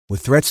With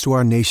threats to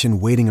our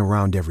nation waiting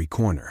around every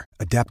corner,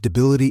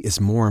 adaptability is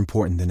more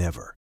important than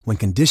ever. When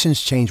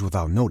conditions change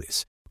without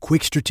notice,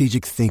 quick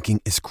strategic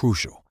thinking is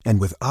crucial.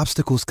 And with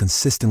obstacles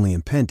consistently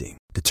impending,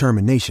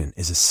 determination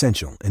is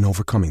essential in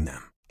overcoming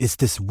them. It's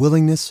this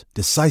willingness,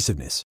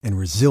 decisiveness, and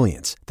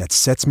resilience that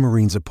sets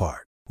Marines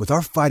apart. With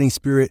our fighting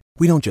spirit,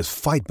 we don't just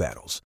fight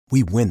battles,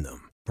 we win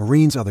them.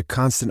 Marines are the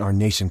constant our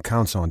nation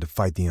counts on to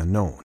fight the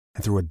unknown.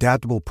 And through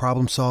adaptable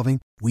problem solving,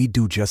 we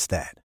do just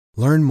that.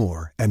 Learn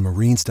more at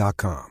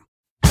marines.com.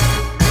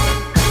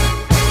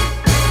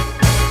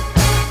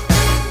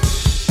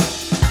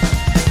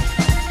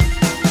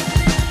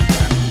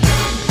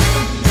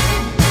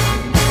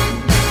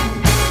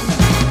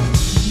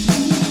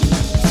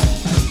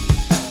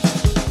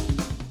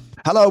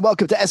 Hello,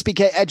 welcome to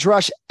SBK Edge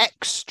Rush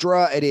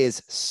Extra. It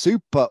is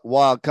Super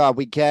Wildcard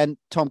Weekend.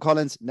 Tom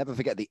Collins, never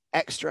forget the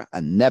extra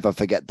and never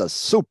forget the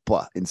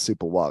super in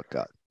Super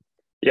Wildcard.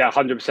 Yeah,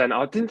 100%.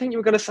 I didn't think you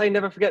were going to say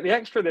never forget the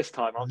extra this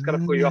time. I was going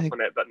to pull you up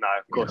on it, but no,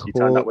 of course you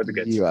turned up with the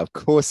goods. Of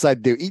course I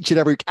do. Each and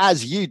every week,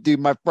 as you do,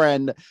 my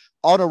friend,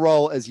 on a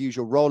roll as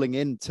usual, rolling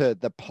into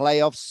the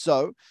playoffs.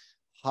 So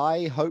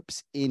high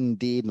hopes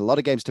indeed, and a lot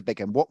of games to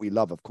pick. And what we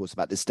love, of course,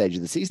 about this stage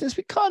of the season is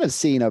we've kind of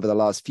seen over the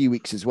last few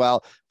weeks as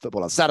well,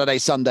 football on Saturday,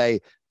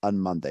 Sunday,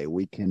 and Monday.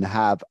 We can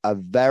have a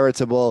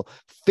veritable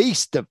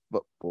feast of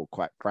football,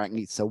 quite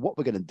frankly. So what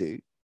we're going to do,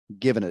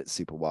 given it's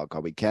Super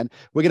Wildcard Weekend,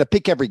 we're going to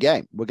pick every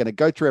game. We're going to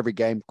go through every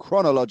game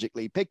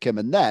chronologically, pick them.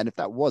 And then if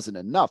that wasn't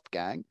enough,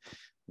 gang,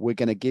 we're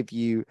going to give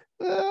you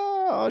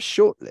a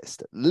short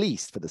list, at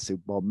least for the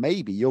Super Bowl.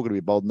 Maybe you're going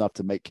to be bold enough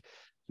to make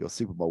your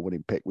Super Bowl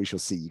winning pick. We shall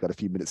see. You got a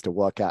few minutes to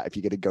work out if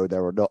you're going to go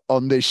there or not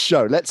on this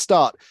show. Let's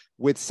start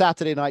with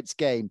Saturday night's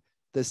game.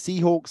 The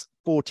Seahawks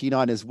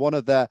 49ers, one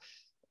of the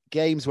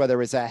games where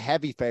there is a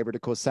heavy favorite.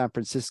 Of course, San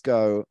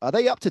Francisco, are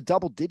they up to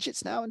double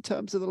digits now in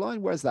terms of the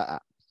line? Where's that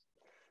at?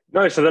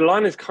 No, so the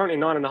line is currently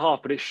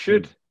 9.5, but it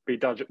should be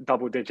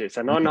double digits.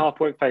 So 9.5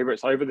 point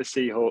favorites over the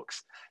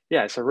Seahawks.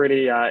 Yeah, it's a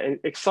really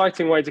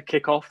exciting way to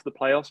kick off the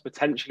playoffs,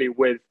 potentially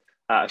with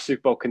a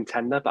Super Bowl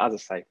contender. But as I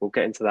say, we'll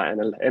get into that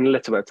in a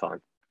little bit of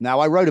time. Now,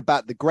 I wrote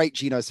about the great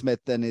Geno Smith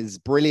and his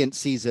brilliant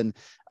season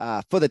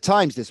for the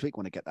Times this week.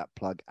 Want to get that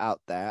plug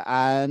out there.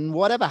 And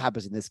whatever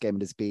happens in this game,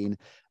 it has been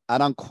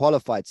an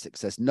unqualified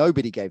success.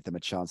 Nobody gave them a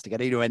chance to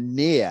get anywhere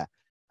near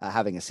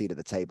having a seat at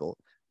the table.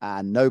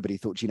 And nobody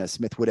thought Geno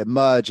Smith would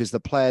emerge as the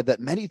player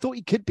that many thought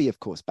he could be, of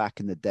course, back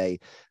in the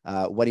day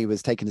when he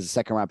was taken as a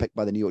second-round pick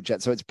by the New York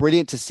Jets. So it's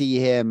brilliant to see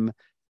him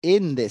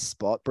in this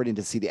spot. Brilliant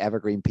to see the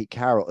evergreen Pete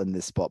Carroll in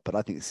this spot. But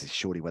I think this is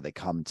surely where they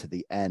come to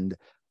the end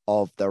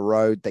of the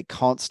road. They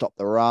can't stop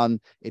the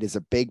run. It is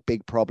a big,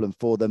 big problem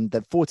for them.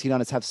 The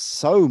 49ers have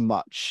so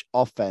much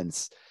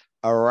offense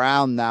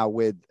around now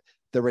with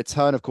the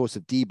return, of course,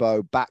 of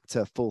Debo back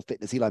to full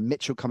fitness. Eli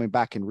Mitchell coming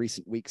back in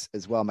recent weeks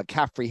as well.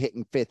 McCaffrey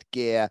hitting fifth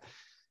gear.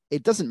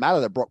 It doesn't matter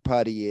that Brock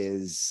Purdy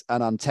is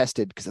an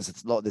untested, because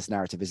there's a lot of this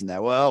narrative, isn't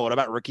there? Well, what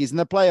about rookies in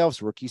the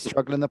playoffs? Rookies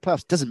struggle in the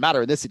playoffs. Doesn't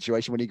matter in this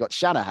situation when you got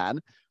Shanahan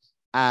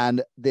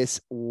and this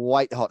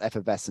white-hot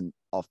effervescent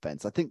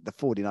offense. I think the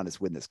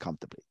 49ers win this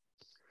comfortably.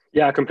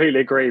 Yeah, I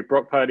completely agree.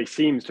 Brock Purdy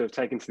seems to have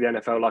taken to the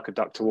NFL like a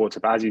duck to water.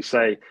 But as you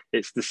say,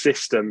 it's the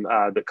system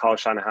that Kyle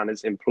Shanahan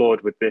has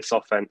employed with this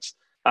offense.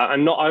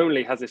 And not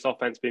only has this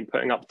offense been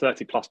putting up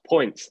 30-plus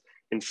points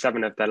in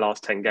 7 of their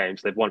last 10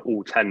 games, they've won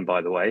all 10,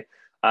 by the way,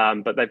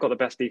 but they've got the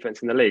best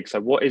defense in the league. So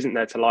what isn't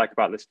there to like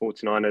about this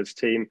 49ers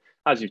team?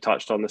 As you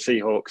touched on, the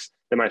Seahawks,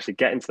 they managed to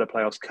get into the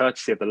playoffs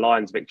courtesy of the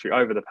Lions' victory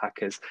over the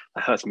Packers.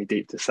 That hurts me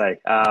deep to say.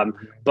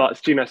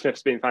 But Geno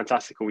Smith's been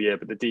fantastic all year,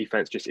 but the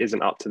defense just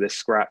isn't up to this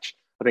scratch.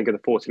 I think if the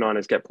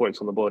 49ers get points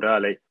on the board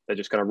early, they're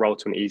just going to roll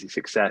to an easy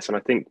success. And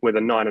I think with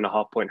a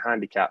 9.5 point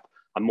handicap,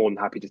 I'm more than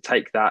happy to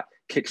take that,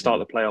 kickstart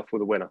the playoff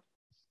with a winner.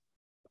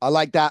 I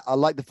like that. I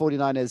like the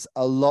 49ers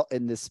a lot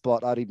in this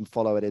spot. I'd even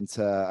follow it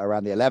into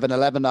around the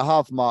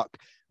 11.5 mark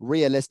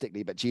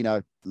realistically. But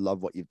Gino,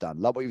 love what you've done.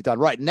 Love what you've done.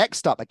 Right,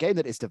 next up, a game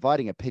that is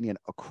dividing opinion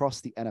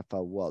across the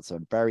NFL world. So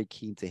I'm very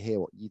keen to hear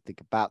what you think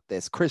about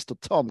this. Crystal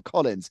Tom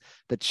Collins,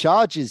 the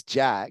Chargers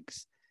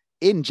Jags.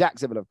 In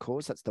Jacksonville, of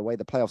course, that's the way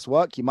the playoffs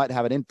work. You might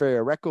have an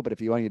inferior record, but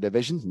if you own your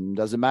division, it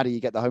doesn't matter. You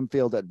get the home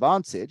field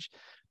advantage.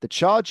 The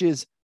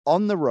Chargers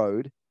on the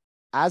road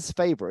as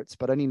favorites,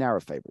 but only narrow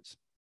favorites.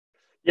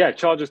 Yeah,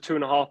 Chargers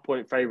 2.5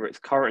 point favorites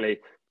currently.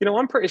 You know,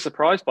 I'm pretty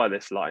surprised by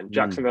this line.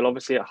 Jacksonville,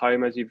 obviously at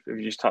home, as you've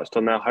just touched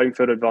on now, home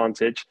field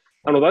advantage.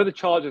 And although the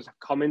Chargers have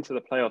come into the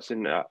playoffs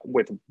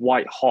with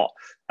red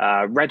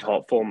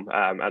hot form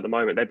at the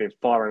moment, they've been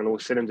firing on all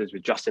cylinders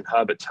with Justin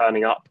Herbert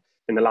turning up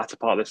in the latter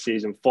part of the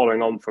season,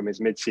 following on from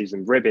his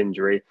mid-season rib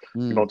injury.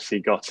 You've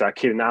obviously got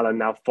Keenan Allen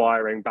now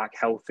firing, back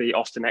healthy.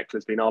 Austin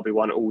Eckler's been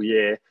RB1 all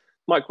year.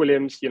 Mike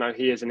Williams, you know,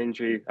 he is an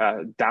injury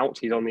doubt.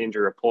 He's on the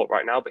injury report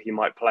right now, but he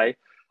might play.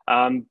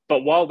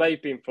 But while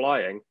they've been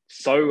flying,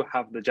 so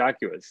have the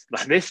Jaguars.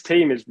 This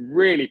team is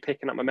really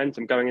picking up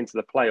momentum going into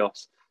the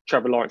playoffs.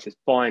 Trevor Lawrence is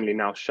finally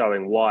now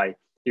showing why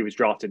he was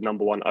drafted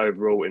number 1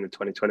 overall in the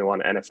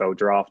 2021 NFL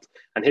draft.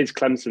 And his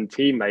Clemson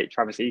teammate,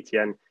 Travis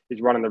Etienne,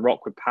 is running the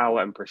rock with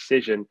power and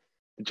precision.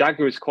 The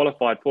Jaguars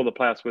qualified for the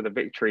playoffs with a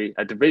victory,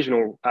 a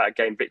divisional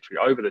game victory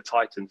over the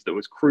Titans that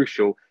was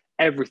crucial,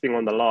 everything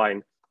on the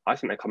line. I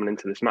think they're coming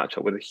into this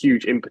matchup with a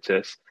huge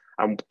impetus.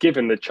 And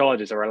given the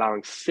Chargers are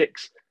allowing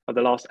 6 of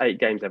the last 8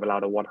 games, they've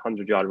allowed a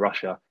 100-yard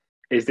rusher.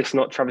 Is this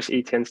not Travis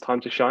Etienne's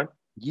time to shine?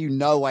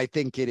 I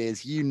think it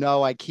is.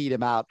 I keyed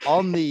him out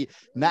on the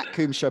Nat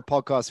Coombs Show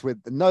podcast with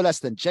no less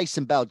than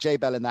Jason Bell, J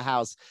Bell in the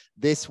house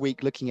this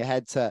week, looking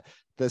ahead to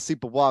the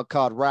Super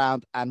Wildcard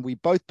round. And we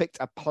both picked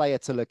a player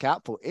to look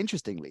out for.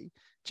 Interestingly,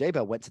 J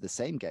Bell went to the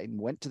same game,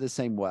 went to the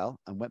same well,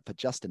 and went for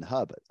Justin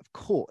Herbert. Of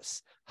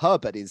course,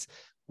 Herbert is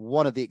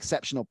one of the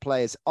exceptional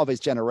players of his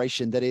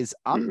generation that is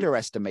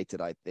underestimated,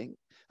 I think.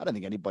 I don't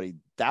think anybody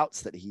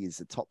doubts that he is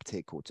a top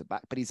tier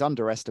quarterback, but he's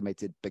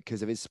underestimated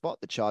because of his spot.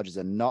 The Chargers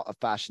are not a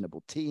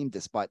fashionable team,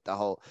 despite the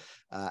whole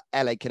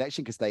LA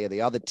connection, because they are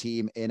the other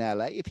team in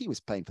LA. If he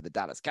was playing for the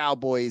Dallas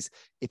Cowboys,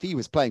 if he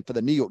was playing for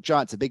the New York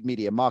Giants, a big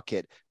media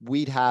market,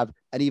 we'd have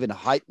an even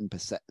heightened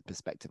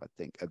perspective, I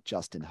think, of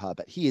Justin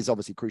Herbert. He is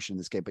obviously crucial in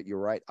this game, but you're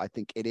right. I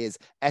think it is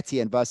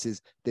Etienne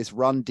versus this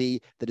run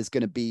D that is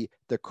going to be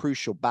the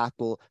crucial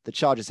battle. The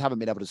Chargers haven't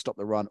been able to stop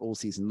the run all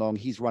season long.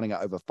 He's running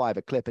at over 5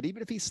 a clip. And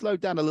even if he's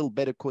slowed down a little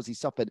bit, of course, he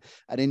suffered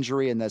an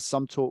injury, and there's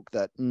some talk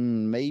that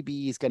maybe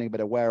he's getting a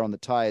bit of wear on the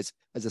tires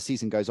as the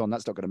season goes on.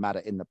 That's not going to matter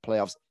in the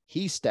playoffs.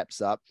 He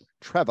steps up.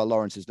 Trevor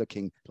Lawrence is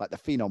looking like the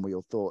phenom we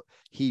all thought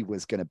he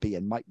was going to be.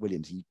 And Mike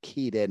Williams, he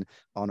keyed in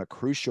on a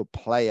crucial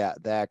player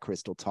there,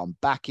 Crystal Tom.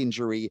 Back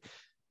injury.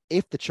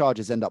 If the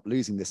Chargers end up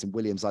losing this and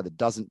Williams either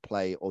doesn't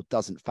play or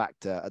doesn't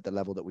factor at the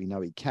level that we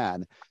know he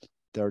can,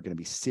 there are going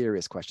to be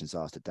serious questions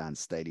asked of Dan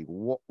Staley.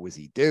 What was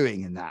he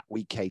doing in that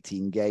Week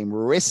 18 game,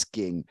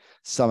 risking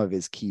some of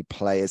his key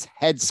players?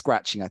 Head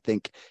scratching, I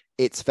think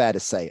it's fair to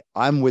say.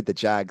 I'm with the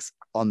Jags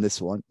on this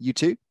one. You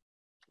too?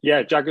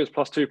 Yeah, Jaguars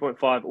plus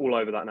 2.5, all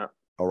over that now.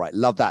 All right,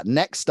 love that.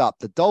 Next up,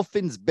 the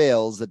Dolphins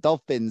Bills. The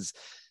Dolphins,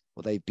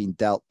 well, they've been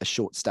dealt a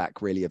short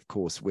stack, really, of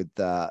course, with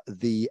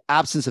the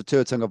absence of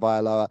Tua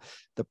Tagovailoa,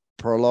 the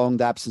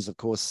prolonged absence, of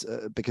course,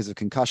 because of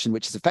concussion,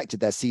 which has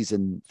affected their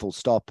season full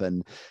stop,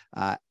 and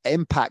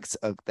impacts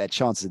of their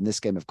chances in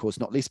this game, of course,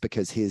 not least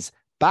because his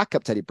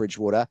backup, Teddy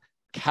Bridgewater,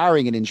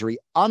 carrying an injury,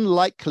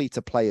 unlikely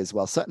to play as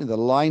well. Certainly the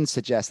line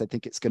suggests I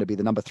think it's going to be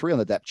the number 3 on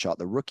the depth chart,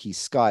 the rookie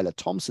Skylar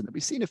Thompson, that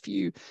we've seen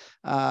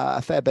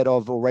a fair bit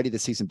of already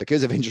this season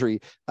because of injury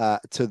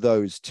to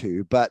those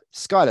two. But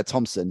Skylar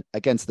Thompson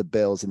against the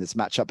Bills in this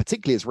matchup,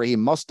 particularly as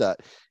Raheem Mostert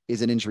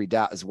is an injury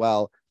doubt as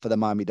well for the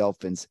Miami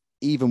Dolphins,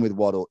 even with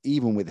Waddle,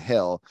 even with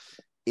Hill.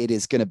 It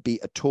is going to be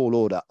a tall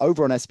order.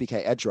 Over on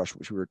SBK Edge Rush,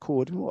 which we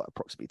recorded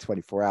approximately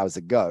 24 hours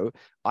ago,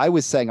 I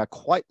was saying I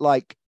quite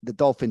like the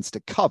Dolphins to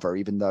cover,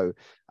 even though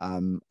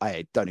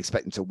I don't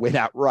expect them to win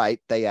outright.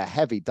 They are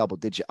heavy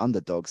double-digit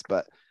underdogs,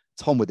 but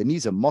Tom, with the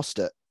news of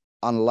Mostert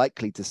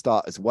unlikely to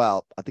start as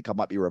well, I think I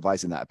might be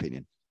revising that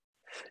opinion.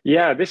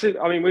 Yeah,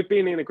 we've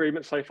been in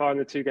agreement so far in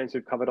the 2 games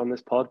we've covered on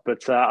this pod,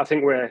 but I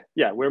think we're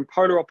in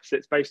polar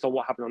opposites based on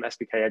what happened on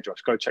SBK Edge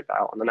Rush. Go check that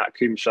out on the Nat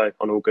Coombs Show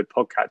on all good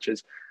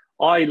podcatchers.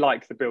 I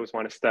like the Bills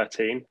minus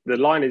 13. The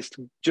line is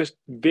just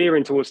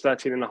veering towards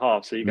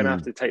 13.5. So you're going to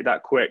have to take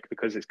that quick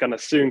because it's going to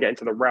soon get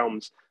into the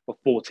realms of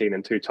 14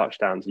 and 2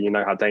 touchdowns. And you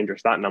know how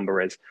dangerous that number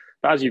is.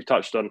 But as you've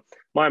touched on,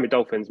 Miami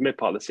Dolphins, mid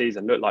part of the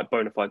season, look like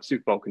bona fide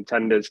Super Bowl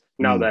contenders.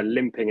 Now they're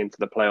limping into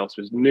the playoffs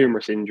with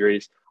numerous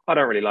injuries. I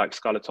don't really like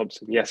Skylar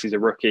Thompson. Yes, he's a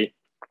rookie.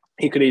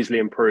 He could easily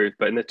improve.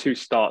 But in the 2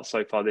 starts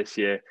so far this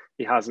year,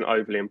 he hasn't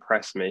overly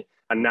impressed me.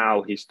 And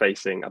now he's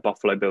facing a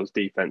Buffalo Bills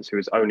defense who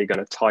is only going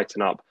to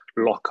tighten up,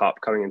 lock up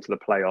coming into the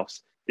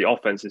playoffs. The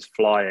offense is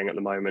flying at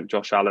the moment.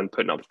 Josh Allen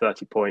putting up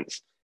 30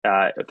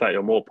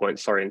 or more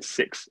points, in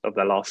 6 of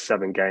their last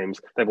 7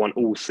 games. They've won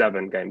all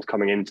 7 games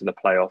coming into the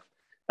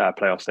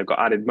playoffs. They've got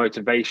added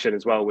motivation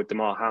as well with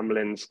Damar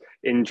Hamlin's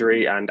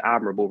injury and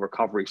admirable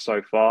recovery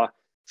so far.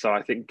 So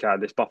I think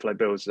this Buffalo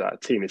Bills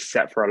team is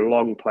set for a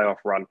long playoff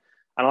run.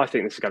 And I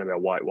think this is going to be a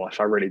whitewash.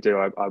 I really do.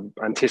 I'm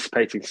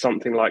anticipating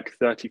something like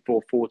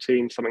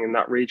 34-14, something in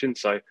that region.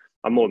 So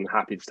I'm more than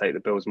happy to take the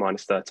Bills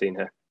minus 13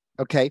 here.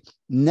 Okay.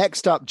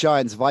 Next up,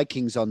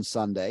 Giants-Vikings on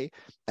Sunday.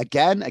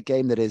 Again, a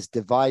game that is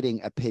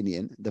dividing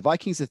opinion. The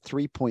Vikings are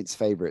 3 points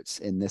favorites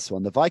in this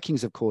one. The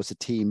Vikings, of course, a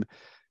team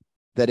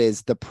that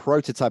is the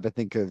prototype, I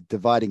think, of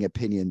dividing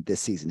opinion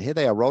this season. Here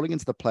they are rolling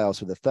into the playoffs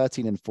with a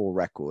 13-4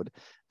 record.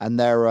 And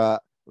they're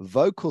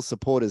vocal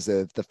supporters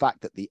of the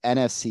fact that the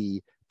NFC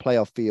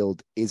playoff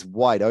field is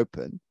wide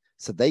open,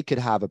 so they could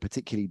have a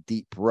particularly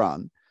deep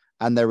run.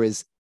 And there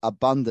is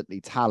abundantly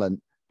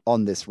talent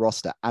on this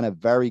roster and a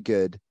very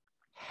good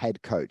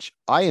head coach.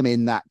 I am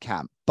in that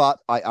camp, but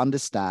I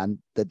understand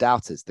the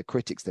doubters, the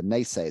critics, the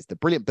naysayers. The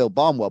brilliant Bill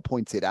Barnwell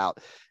pointed out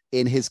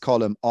in his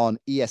column on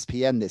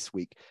ESPN this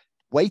week,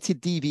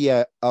 weighted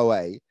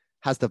DVOA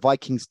has the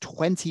Vikings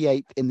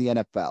 28th in the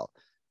NFL.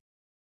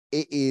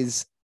 It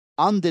is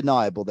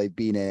undeniable they've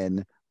been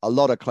in a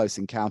lot of close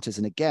encounters.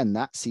 And again,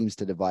 that seems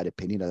to divide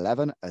opinion.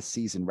 11, a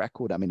season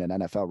record. An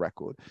NFL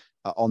record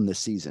on the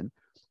season.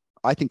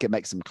 I think it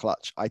makes them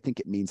clutch. I think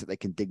it means that they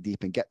can dig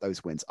deep and get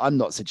those wins. I'm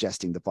not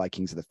suggesting the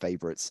Vikings are the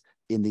favorites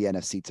in the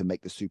NFC to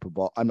make the Super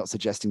Bowl. I'm not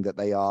suggesting that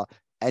they are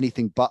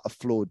anything but a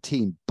flawed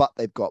team, but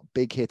they've got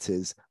big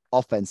hitters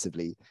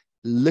offensively.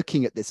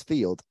 Looking at this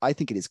field, I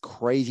think it is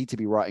crazy to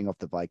be writing off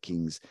the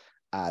Vikings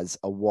as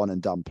a one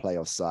and done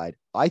playoff side.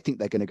 I think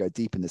they're going to go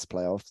deep in this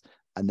playoffs,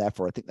 and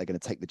therefore I think they're going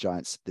to take the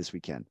Giants this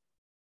weekend.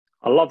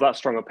 I love that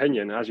strong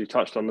opinion. As you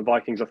touched on, the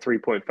Vikings are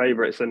 3-point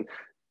favorites, and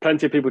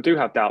plenty of people do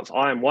have doubts.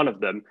 I am one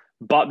of them.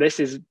 But this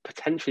is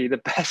potentially the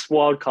best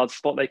wildcard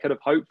spot they could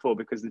have hoped for,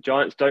 because the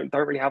Giants don't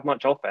really have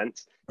much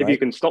offense. If you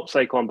can stop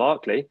Saquon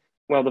Barkley,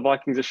 well, the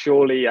Vikings are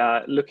surely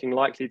looking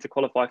likely to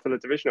qualify for the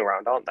divisional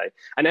round, aren't they?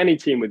 And any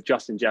team with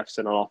Justin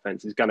Jefferson on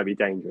offense is going to be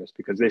dangerous,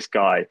 because this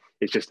guy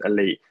is just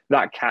elite.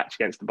 That catch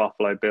against the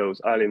Buffalo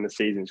Bills early in the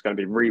season is going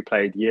to be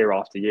replayed year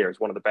after year as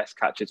one of the best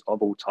catches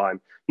of all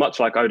time, much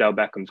like Odell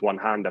Beckham's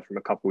one-hander from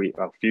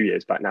a few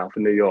years back now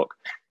for New York.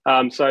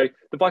 So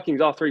the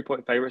Vikings are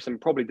 3-point favorites and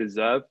probably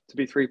deserve to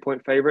be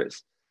 3-point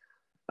favorites.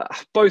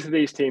 Both of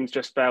these teams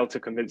just failed to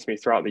convince me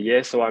throughout the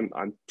year, so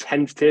I'm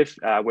tentative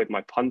with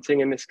my punting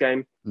in this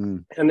game.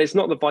 And it's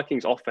not the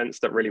Vikings offense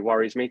that really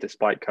worries me,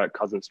 despite Kirk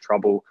Cousins'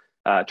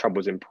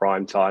 troubles in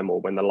prime time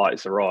or when the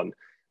lights are on,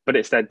 but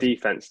it's their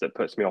defense that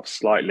puts me off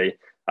slightly.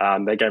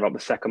 They gave up the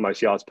second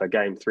most yards per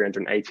game,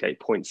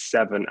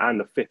 388.7, and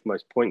the fifth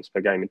most points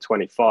per game in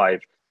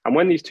 25. And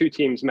when these two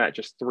teams met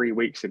just 3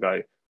 weeks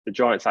ago, the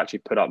Giants actually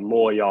put up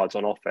more yards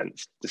on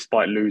offense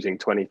despite losing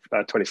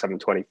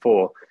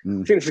 27-24. I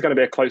think this is going to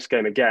be a close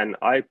game again.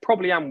 I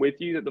probably am with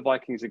you that the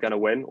Vikings are going to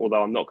win,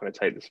 although I'm not going to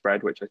take the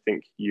spread, which I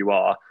think you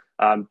are.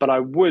 But I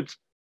would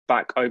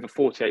back over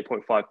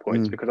 48.5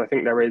 points because I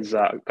think there is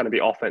going to be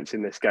offense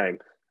in this game.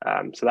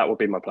 So that would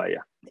be my play,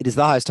 yeah. It is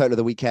the highest total of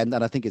the weekend,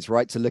 and I think it's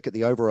right to look at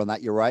the over on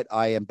that. You're right.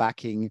 I am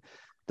backing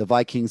the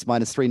Vikings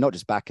 -3, not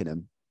just backing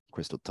them.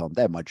 Crystal Tom,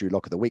 they're my Drew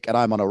Lock of the week, and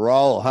I'm on a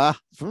roll, huh?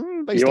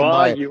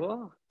 You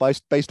are.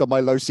 Based on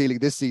my low ceiling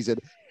this season,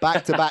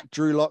 back-to-back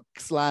Drew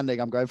Lock's landing.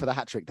 I'm going for the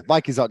hat trick. The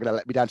Vikings aren't going to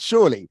let me down.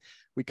 Surely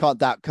we can't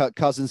doubt Kirk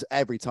Cousins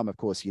every time. Of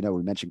course, you know,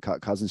 we mentioned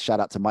Kirk Cousins. Shout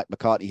out to Mike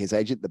McCarthy, his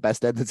agent, the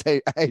best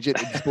agent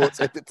in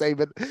sports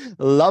entertainment.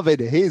 Loving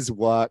his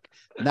work.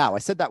 Now, I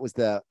said that was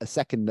a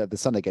second of the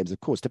Sunday games, of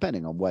course,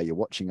 depending on where you're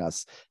watching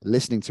us,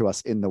 listening to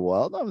us in the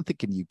world. I'm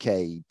thinking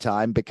UK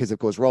time because, of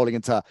course, rolling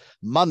into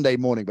Monday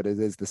morning, but it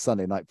is the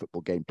Sunday night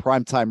football game.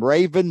 Primetime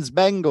Ravens,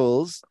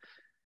 Bengals.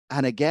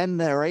 And again,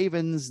 the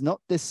Ravens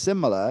not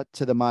dissimilar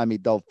to the Miami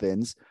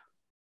Dolphins.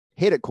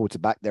 Hit at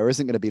quarterback. There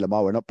isn't going to be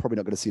Lamar. We're probably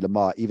not going to see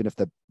Lamar, even if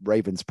the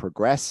Ravens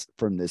progress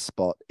from this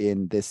spot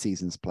in this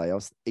season's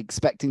playoffs.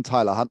 Expecting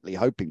Tyler Huntley,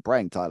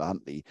 praying Tyler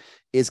Huntley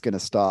is going to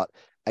start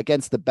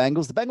against the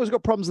Bengals. The Bengals have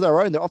got problems of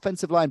their own. Their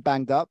offensive line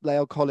banged up.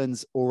 La'el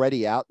Collins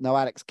already out. No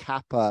Alex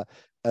Kappa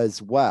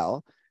as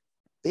well.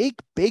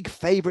 Big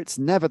favorites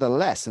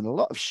nevertheless. And a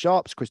lot of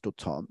sharps, Crystal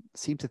Tom,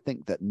 seem to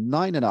think that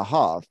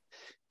 9.5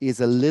 is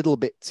a little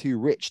bit too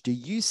rich. Do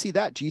you see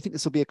that? Do you think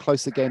this will be a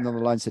closer game than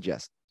the line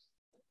suggests?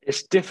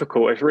 It's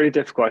difficult. It's really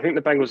difficult. I think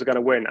the Bengals are going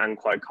to win, and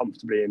quite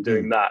comfortably in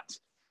doing that.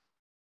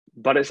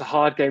 But it's a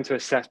hard game to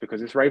assess because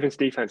this Ravens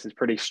defense is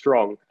pretty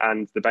strong,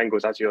 and the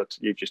Bengals, as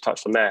you've just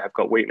touched on there, have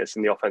got weakness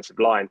in the offensive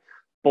line.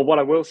 But what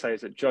I will say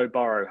is that Joe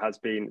Burrow has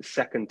been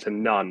second to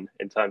none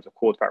in terms of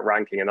quarterback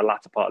ranking in the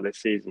latter part of this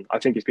season. I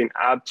think he's been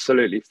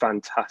absolutely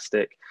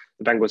fantastic.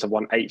 The Bengals have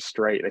won 8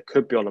 straight. They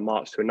could be on the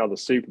march to another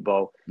Super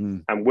Bowl.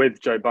 And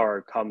with Joe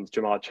Burrow comes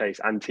Jamar Chase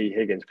and T.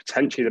 Higgins,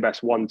 potentially the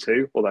best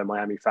 1-2, although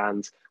Miami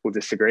fans will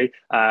disagree,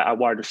 at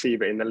wide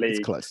receiver in the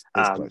league. It's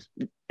close.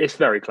 It's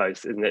very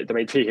close, isn't it? I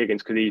mean, T.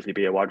 Higgins could easily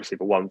be a wide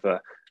receiver 1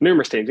 for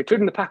numerous teams,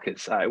 including the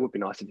Packers. It would be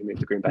nice if he moved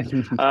to Green Bay.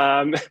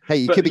 Hey,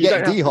 you could be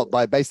getting D-Hop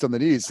based on the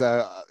news,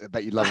 so I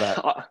bet you'd love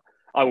that.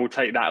 I will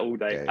take that all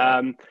day.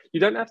 Yeah.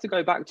 You don't have to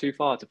go back too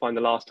far to find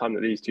the last time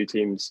that these two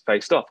teams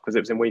faced off, because it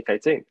was in week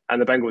 18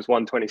 and the Bengals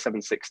won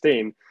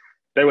 27-16.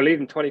 They were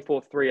leading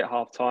 24-3 at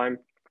halftime,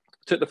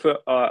 took the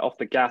foot off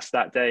the gas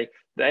that day.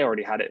 They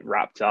already had it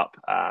wrapped up.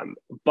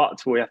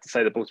 But we have to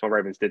say the Baltimore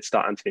Ravens did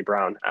start Anthony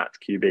Brown at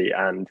QB,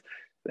 and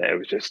it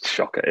was just a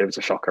shocker. It was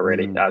a shocker,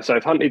 really. So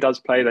if Huntley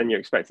does play, then you're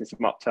expecting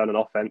some upturn on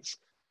offense.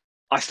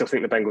 I still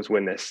think the Bengals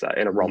win this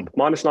in a romp.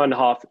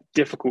 -9.5,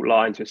 difficult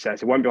line to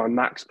assess. It won't be my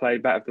max play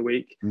bet of the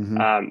week.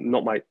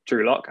 Not my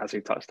Drew Lock, as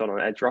we touched on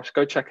Edge Rush.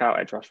 Go check out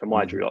Edge Rush for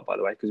my Drew Lock, by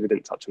the way, because we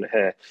didn't touch on it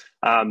here.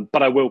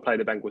 But I will play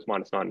the Bengals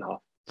 -9.5.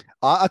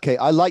 Okay,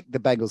 I like the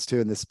Bengals too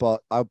in this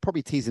spot. I'll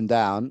probably tease him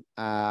down.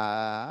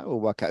 We'll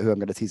work out who I'm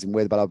going to tease him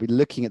with, but I'll be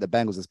looking at the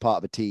Bengals as part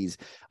of a tease.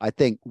 I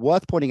think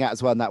worth pointing out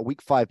as well in that week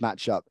 5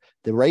 matchup,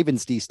 the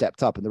Ravens D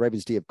stepped up, and the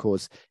Ravens D, of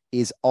course,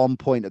 is on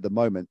point at the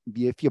moment.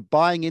 If you're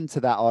buying into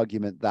that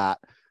argument that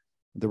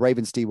the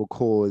Ravens D will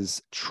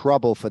cause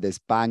trouble for this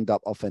banged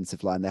up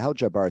offensive line, they held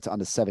Joe Burrow to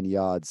under 7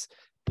 yards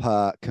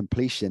per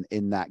completion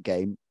in that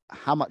game.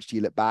 How much do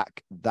you look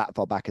back that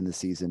far back in the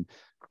season?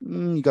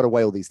 You got to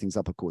weigh all these things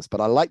up, of course, but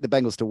I like the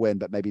Bengals to win,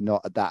 but maybe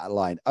not at that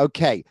line.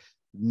 Okay,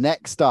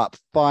 next up,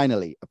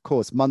 finally, of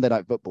course, Monday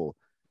Night Football.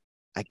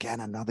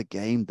 Again, another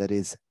game that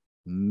is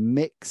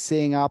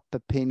mixing up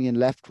opinion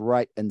left,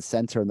 right, and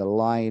center, and the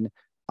line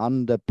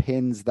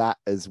underpins that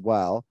as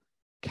well.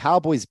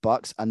 Cowboys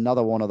Bucks,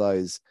 another one of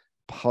those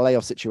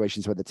playoff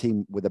situations where the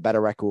team with a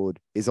better record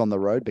is on the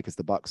road because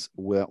the Bucks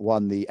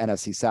won the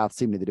NFC South,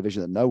 seemingly the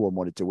division that no one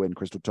wanted to win,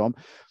 Crystal Tom.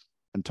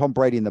 And Tom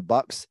Brady and the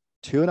Bucks,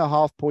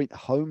 2.5-point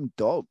home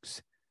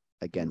dogs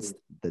against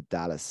the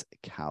Dallas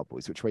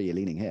Cowboys. Which way are you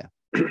leaning here?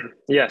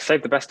 Yeah,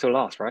 save the best till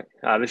last, right?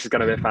 This is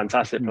going to be a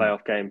fantastic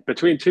playoff game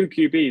between two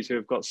QBs who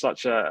have got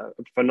such a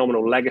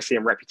phenomenal legacy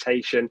and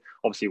reputation.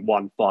 Obviously,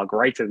 one far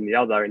greater than the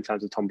other in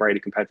terms of Tom Brady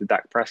compared to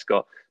Dak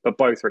Prescott, but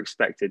both are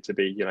expected to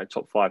be,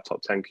 top 5,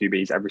 top 10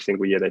 QBs every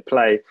single year they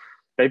play.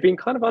 They've been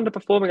kind of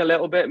underperforming a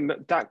little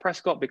bit. Dak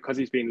Prescott, because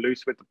he's been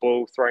loose with the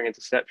ball, throwing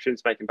interceptions,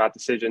 making bad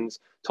decisions.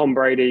 Tom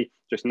Brady,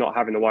 just not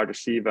having the wide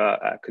receiver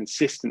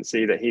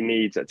consistency that he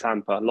needs at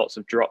Tampa. Lots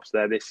of drops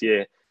there this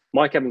year.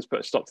 Mike Evans put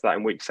a stop to that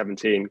in week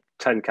 17,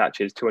 10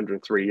 catches,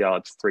 203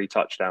 yards, 3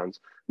 touchdowns.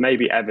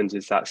 Maybe Evans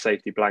is that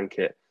safety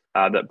blanket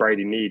that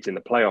Brady needs in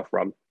the playoff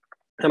run.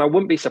 And I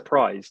wouldn't be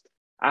surprised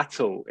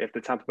at all if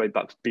the Tampa Bay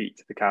Bucks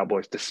beat the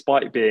Cowboys,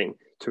 despite being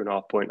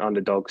 2.5-point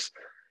underdogs.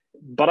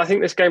 But I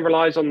think this game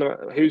relies on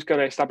who's going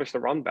to establish the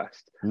run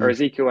best. Are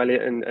Ezekiel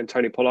Elliott and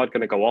Tony Pollard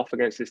going to go off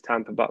against this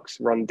Tampa Bucks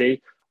run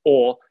D?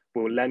 Or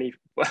will Lenny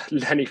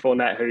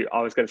Fournette, who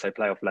I was going to say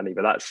playoff Lenny,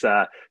 but that's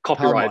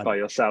copyrighted by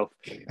yourself.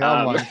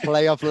 Come on,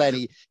 playoff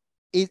Lenny.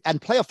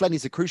 And playoff Lenny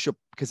is a crucial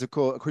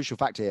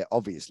factor here,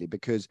 obviously,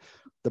 because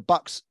the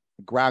Bucks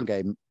ground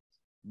game,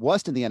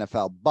 worst in the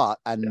NFL,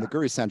 the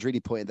Guru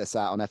Sandrini pointed this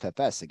out on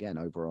FFS, again,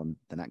 over on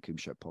the Nat Coombs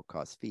Show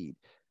podcast feed.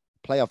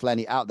 Playoff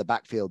Lenny out of the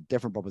backfield,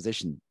 different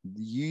proposition.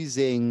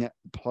 Using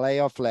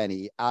playoff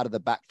Lenny out of the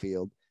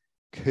backfield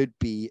could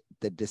be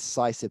the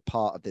decisive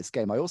part of this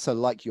game. I also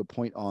like your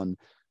point on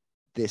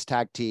this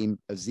tag team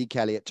of Zeke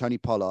Elliott, Tony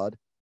Pollard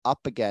up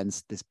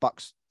against this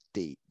Bucks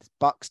D. This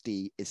Bucks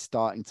D is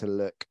starting to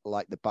look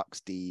like the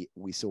Bucks D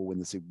we saw win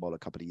the Super Bowl a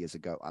couple of years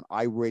ago. And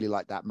I really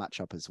like that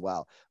matchup as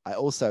well. I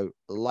also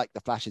like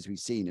the flashes we've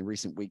seen in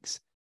recent weeks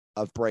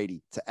of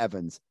Brady to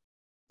Evans.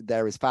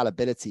 There is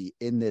fallibility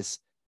in this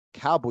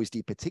Cowboys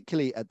D,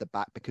 particularly at the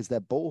back, because they're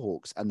ball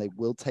hawks and they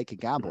will take a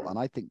gamble. And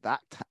I think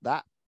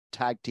that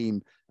tag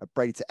team of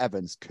Brady to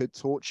Evans could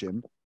torch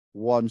him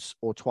once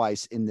or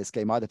twice in this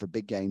game, either for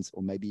big gains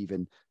or maybe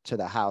even to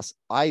the house.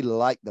 I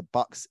like the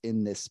Bucks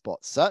in this spot,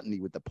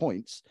 certainly with the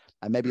points,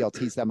 and maybe I'll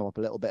tease them up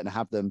a little bit and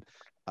have them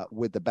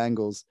with the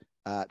Bengals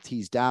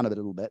teased down a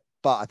little bit,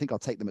 but I think I'll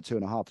take them at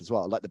 2.5 as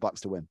well. I'd like the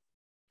Bucks to win.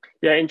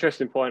 Yeah,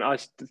 interesting point. I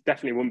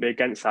definitely wouldn't be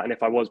against that. And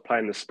if I was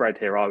playing the spread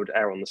here, I would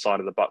err on the side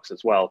of the Bucks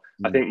as well.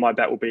 I think my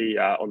bet will be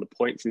on the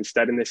points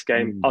instead in this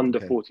game, under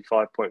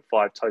 45.5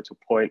 total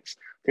points.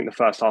 I think the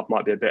first half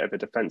might be a bit of a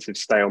defensive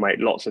stalemate.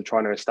 Lots of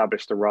trying to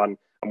establish the run.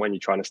 And when you're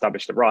trying to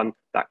establish the run,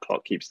 that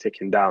clock keeps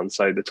ticking down.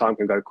 So the time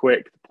can go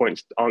quick. The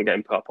points aren't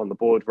getting put up on the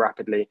board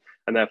rapidly.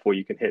 And therefore,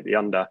 you can hit the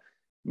under.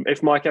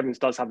 If Mike Evans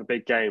does have a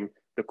big game,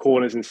 the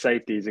corners and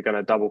safeties are going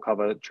to double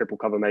cover, triple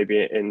cover,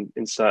 maybe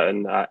in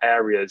certain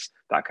areas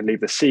that can leave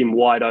the seam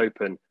wide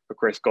open for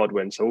Chris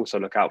Godwin. So also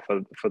look out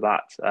for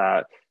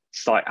that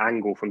slight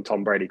angle from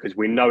Tom Brady, because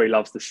we know he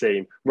loves the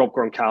seam. Rob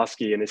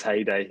Gronkowski in his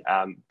heyday,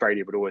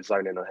 Brady would always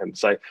zone in on him.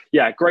 So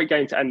yeah, great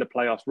game to end the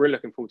playoffs. Really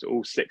looking forward to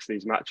all 6 of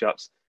these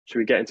matchups. Should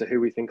we get into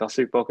who we think our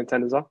Super Bowl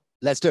contenders are?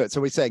 Let's do it.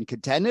 So we're saying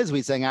contenders,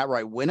 we're saying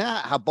outright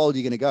winner. How bold are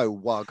you going to go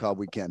wildcard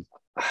weekend?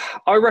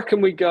 I reckon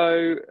we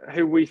go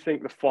who we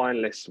think the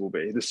finalists will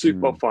be, the Super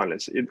Bowl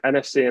finalists,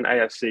 NFC and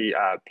AFC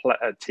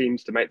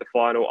teams to make the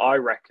final. I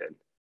reckon,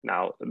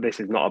 now this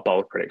is not a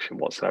bold prediction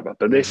whatsoever,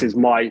 but this is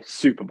my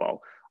Super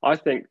Bowl. I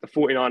think the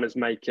 49ers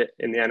make it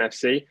in the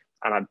NFC,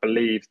 and I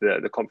believe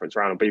the conference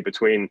round will be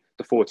between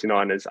the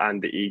 49ers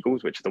and the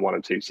Eagles, which are the 1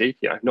 and 2 seed.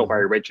 Not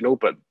very original,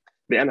 but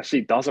the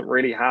NFC doesn't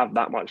really have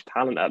that much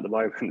talent at the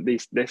moment.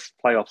 This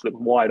playoffs look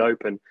wide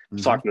open,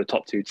 aside from the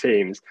top 2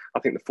 teams. I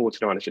think the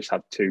 49ers just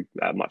have too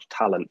much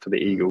talent for the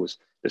Eagles,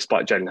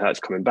 despite Jalen Hurts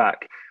coming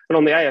back. And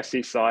on the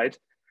AFC side,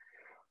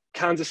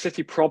 Kansas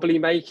City probably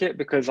make it,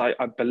 because I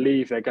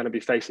believe they're going to be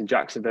facing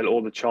Jacksonville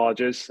or the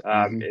Chargers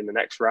in the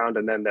next round,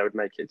 and then they would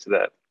make it to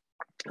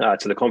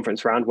the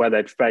conference round, where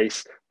they'd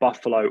face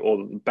Buffalo or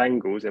the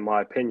Bengals, in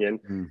my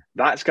opinion.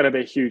 That's going to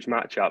be a huge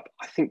matchup.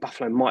 I think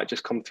Buffalo might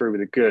just come through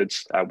with the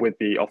goods with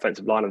the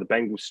offensive line of the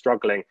Bengals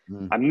struggling.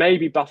 And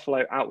maybe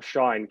Buffalo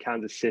outshine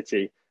Kansas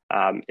City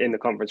in the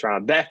conference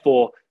round.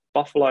 Therefore,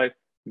 Buffalo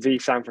v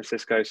San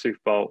Francisco Super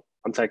Bowl,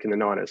 I'm taking the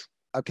Niners.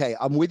 Okay,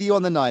 I'm with you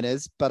on the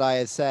Niners, but I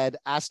have said,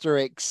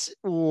 asterisk,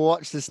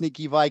 watch the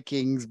sneaky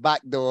Vikings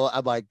backdoor.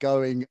 Am I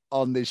going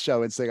on this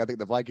show and saying I think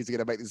the Vikings are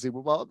going to make the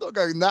Super Bowl? I'm not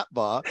going that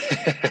far.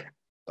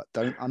 But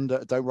don't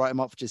write them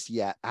off just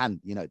yet. And,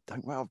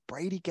 don't write off.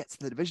 Brady gets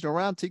to the divisional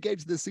round, 2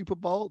 games to the Super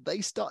Bowl. They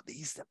start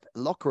these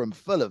locker room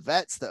full of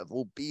vets that have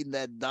all been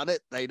there, done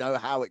it. They know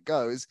how it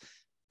goes.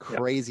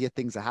 Crazier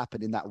things are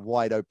happening in that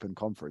wide open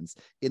conference.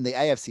 In the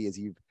AFC, as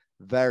you've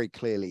very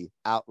clearly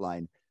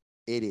outlined,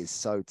 it is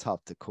so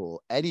tough to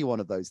call any one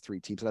of those 3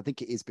 teams. And I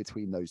think it is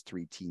between those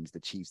 3 teams, the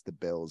Chiefs, the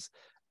Bills,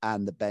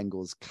 and the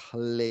Bengals,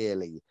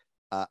 clearly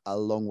a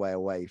long way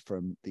away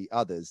from the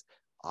others.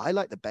 I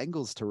like the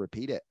Bengals to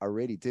repeat it. I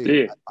really do. Do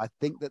you? I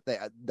think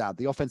that now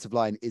the offensive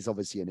line is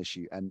obviously an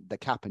issue, and the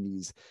cap and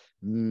use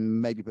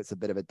maybe puts a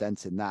bit of a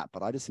dent in that.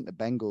 But I just think the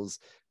Bengals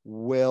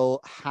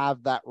will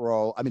have that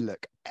role. I mean,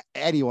 look,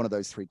 any one of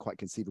those three quite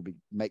conceivably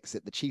makes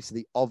it. The Chiefs are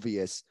the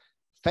obvious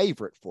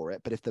favorite for it.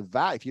 But if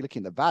you're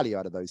looking at the value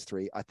out of those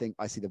three, I think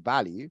I see the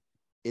value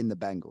in the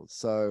Bengals.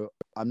 So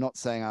I'm not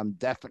saying I'm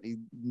definitely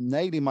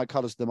nailing my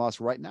colors to the mast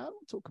right now.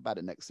 We'll talk about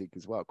it next week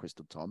as well,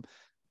 Crystal Tom.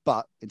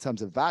 But in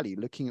terms of value,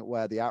 looking at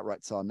where the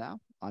outrights are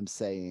now, I'm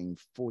saying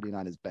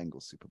 49ers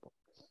Bengals Super Bowl.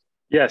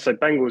 Yeah, so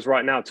Bengals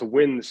right now to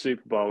win the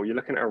Super Bowl, you're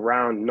looking at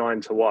around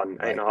 9-1,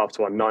 Right. 8.5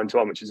 to 1,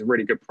 9-1, which is a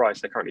really good price.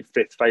 They're currently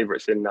fifth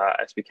favourites in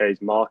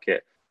SBK's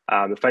market.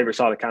 The favourites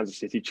are the Kansas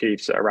City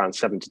Chiefs at around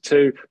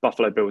 7-2,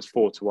 Buffalo Bills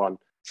 4-1,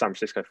 San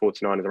Francisco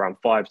 49ers around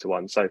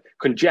 5-1. So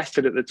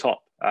congested at the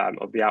top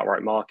of the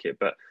outright market,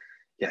 but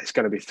yeah, it's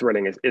going to be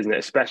thrilling, isn't it?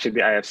 Especially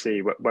the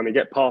AFC. When we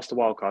get past the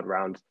wildcard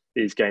round,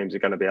 these games are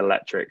going to be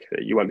electric.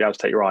 You won't be able to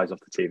take your eyes off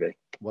the TV.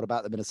 What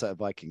about the Minnesota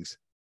Vikings?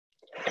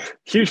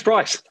 Huge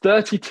price,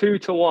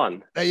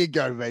 32-1. There you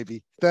go,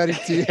 baby.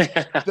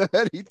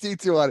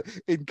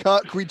 32-1. In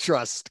Kirk we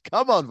trust.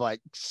 Come on,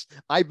 Vikes.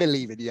 I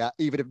believe in you,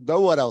 even if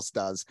no one else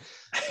does.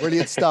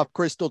 Brilliant stuff,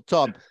 Crystal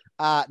Tom.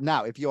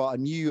 Now, if you are a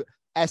new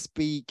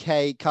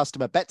SBK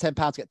customer, bet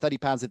 £10, get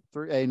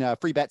 £30 in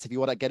free bets if you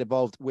want to get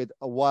involved with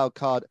a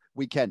wildcard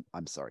weekend.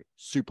 I'm sorry,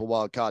 super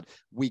wildcard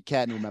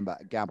weekend. Remember,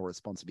 gamble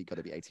responsibly. Got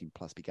to be 18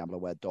 plus.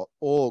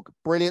 BeGambleAware.org.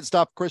 Brilliant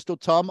stuff, Crystal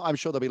Tom. I'm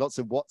sure there'll be lots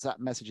of WhatsApp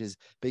messages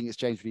being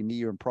exchanged between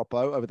you and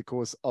Propo over the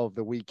course of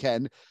the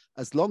weekend.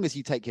 As long as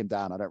you take him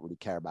down, I don't really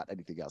care about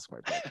anything else.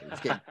 He's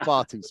getting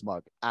far too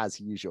smug as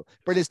usual.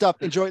 Brilliant stuff.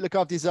 Enjoy it. Look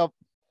after yourself.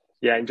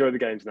 Yeah, enjoy the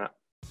games, Nat.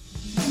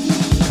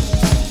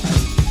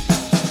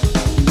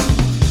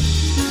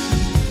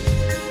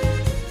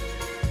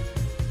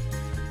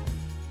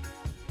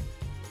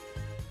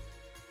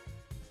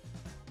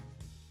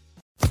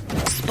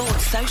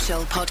 Sports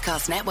Social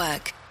Podcast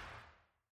Network.